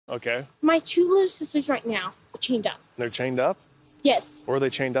Okay. My two little sisters right now are chained up. They're chained up? Yes. Where are they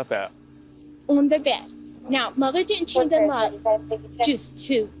chained up at? On the bed. Now, mother didn't chain them up just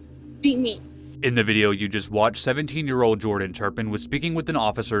to be mean. In the video you just watched, 17-year-old Jordan Turpin was speaking with an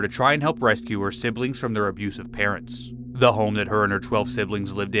officer to try and help rescue her siblings from their abusive parents. The home that her and her 12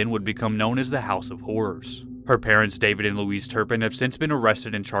 siblings lived in would become known as the House of Horrors. Her parents, David and Louise Turpin, have since been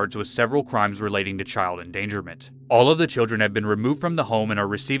arrested and charged with several crimes relating to child endangerment. All of the children have been removed from the home and are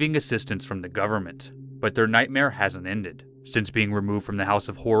receiving assistance from the government. But their nightmare hasn't ended. Since being removed from the House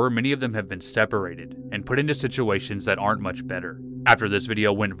of Horror, many of them have been separated and put into situations that aren't much better. After this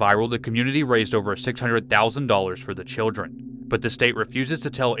video went viral, the community raised over $600,000 for the children. But the state refuses to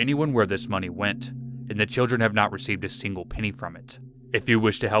tell anyone where this money went, and the children have not received a single penny from it. If you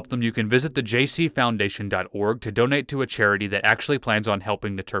wish to help them, you can visit the jcfoundation.org to donate to a charity that actually plans on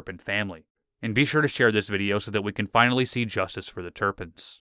helping the Turpin family. And be sure to share this video so that we can finally see justice for the Turpins.